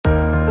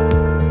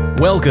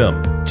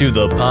Welcome to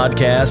the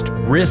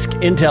podcast Risk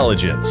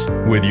Intelligence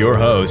with your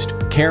host,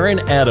 Karen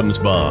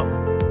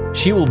Adamsbaum.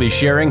 She will be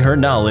sharing her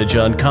knowledge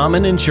on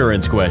common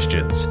insurance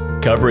questions,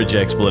 coverage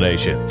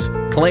explanations,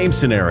 claim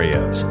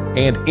scenarios,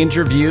 and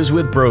interviews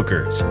with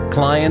brokers,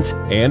 clients,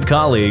 and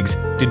colleagues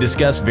to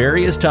discuss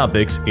various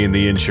topics in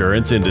the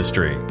insurance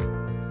industry.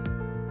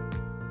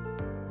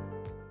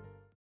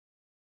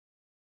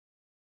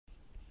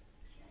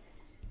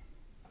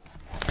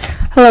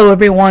 Hello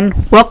everyone,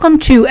 welcome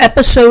to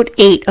episode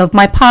 8 of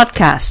my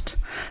podcast.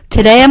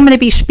 Today I'm going to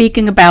be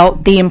speaking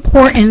about the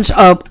importance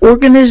of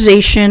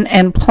organization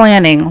and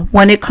planning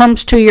when it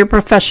comes to your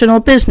professional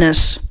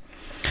business.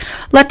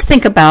 Let's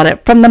think about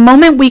it. From the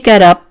moment we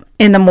get up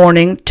in the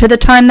morning to the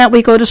time that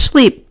we go to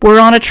sleep, we're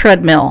on a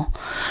treadmill.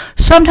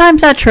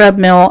 Sometimes that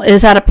treadmill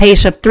is at a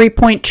pace of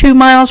 3.2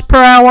 miles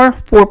per hour,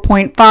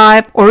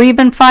 4.5, or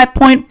even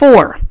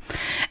 5.4.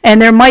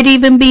 And there might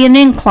even be an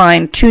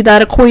incline to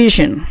that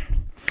equation.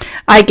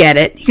 I get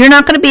it. You're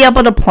not going to be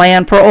able to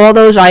plan for all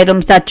those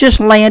items that just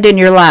land in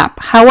your lap.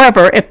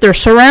 However, if their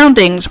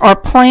surroundings are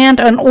planned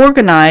and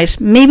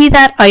organized, maybe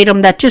that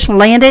item that just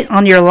landed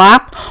on your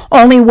lap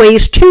only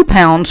weighs 2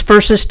 pounds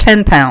versus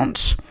 10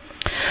 pounds.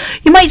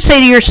 You might say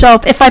to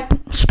yourself, if I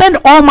spend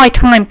all my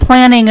time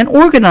planning and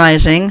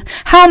organizing,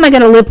 how am I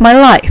going to live my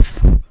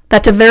life?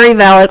 That's a very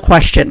valid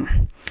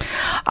question.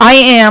 I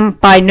am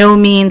by no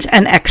means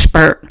an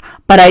expert,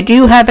 but I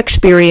do have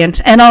experience,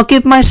 and I'll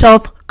give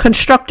myself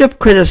constructive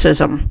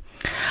criticism.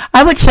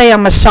 I would say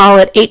I'm a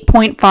solid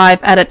 8.5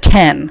 out of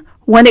 10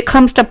 when it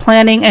comes to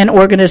planning and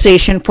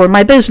organization for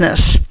my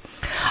business.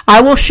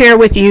 I will share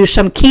with you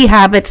some key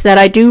habits that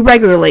I do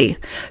regularly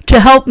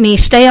to help me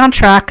stay on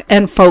track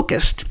and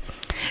focused.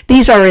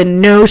 These are in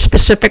no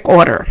specific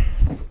order.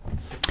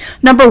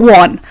 Number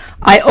 1,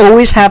 I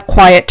always have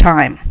quiet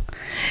time.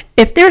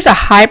 If there's a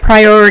high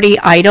priority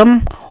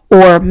item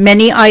or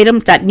many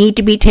items that need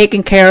to be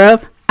taken care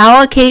of,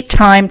 allocate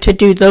time to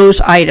do those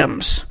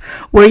items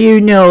where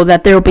you know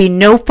that there will be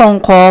no phone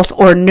calls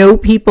or no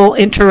people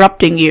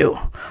interrupting you.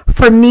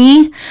 For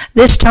me,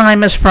 this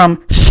time is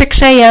from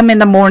 6 a.m. in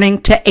the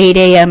morning to 8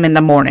 a.m. in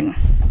the morning.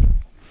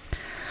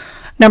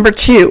 Number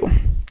 2,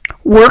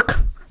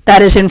 work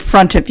that is in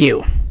front of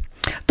you.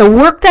 The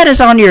work that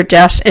is on your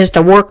desk is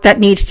the work that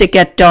needs to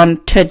get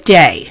done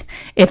today.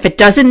 If it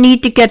doesn't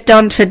need to get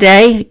done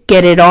today,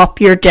 get it off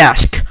your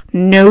desk.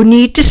 No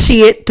need to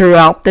see it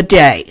throughout the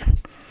day.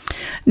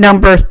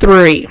 Number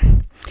 3,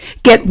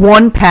 get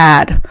one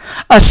pad,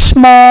 a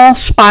small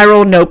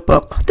spiral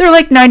notebook. They're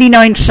like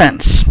 99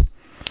 cents.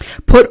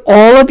 Put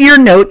all of your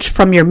notes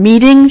from your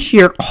meetings,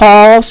 your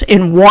calls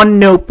in one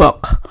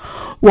notebook.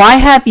 Why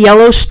have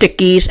yellow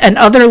stickies and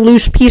other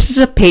loose pieces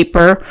of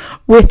paper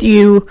with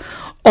you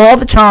all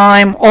the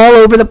time, all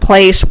over the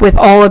place with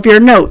all of your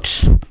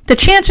notes? The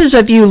chances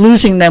of you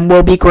losing them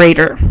will be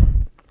greater.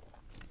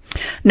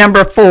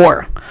 Number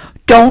 4,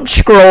 don't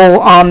scroll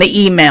on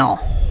the email.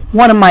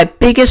 One of my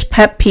biggest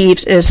pet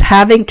peeves is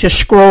having to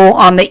scroll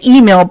on the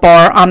email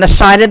bar on the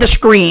side of the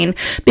screen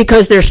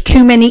because there's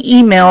too many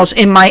emails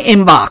in my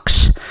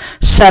inbox.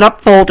 Set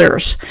up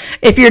folders.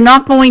 If you're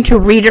not going to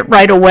read it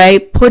right away,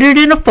 put it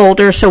in a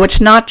folder so it's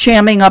not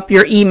jamming up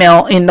your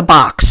email in the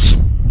box.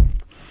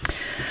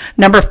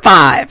 Number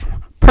 5,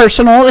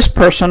 personal is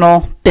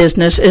personal,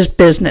 business is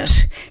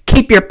business.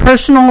 Keep your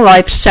personal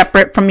life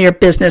separate from your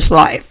business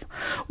life.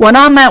 When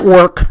I'm at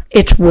work,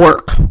 it's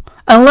work.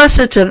 Unless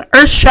it's an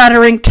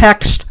earth-shattering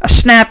text, a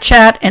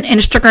Snapchat, an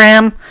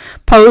Instagram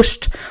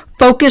post,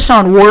 focus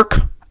on work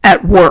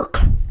at work.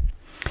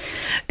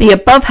 The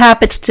above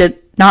habits did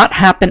not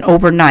happen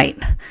overnight.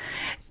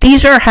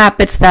 These are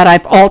habits that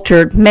I've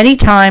altered many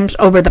times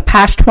over the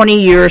past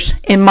 20 years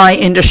in my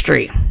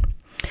industry.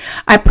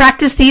 I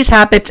practice these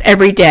habits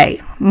every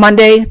day,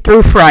 Monday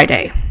through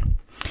Friday.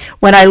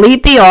 When I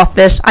leave the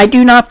office, I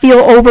do not feel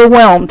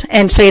overwhelmed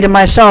and say to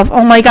myself,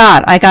 oh my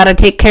God, I got to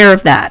take care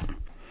of that.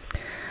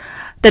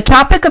 The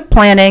topic of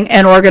planning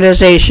and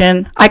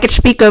organization I could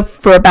speak of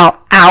for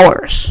about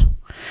hours.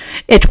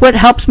 It's what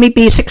helps me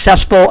be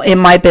successful in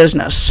my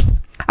business.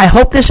 I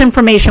hope this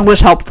information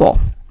was helpful.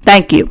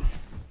 Thank you.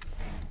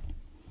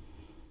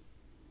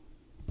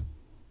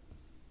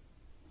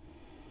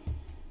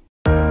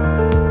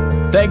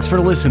 Thanks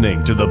for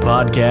listening to the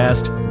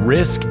podcast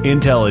Risk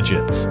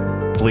Intelligence.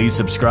 Please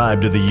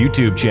subscribe to the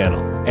YouTube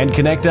channel and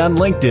connect on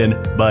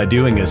LinkedIn by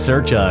doing a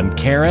search on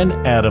Karen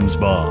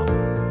Adamsbaum.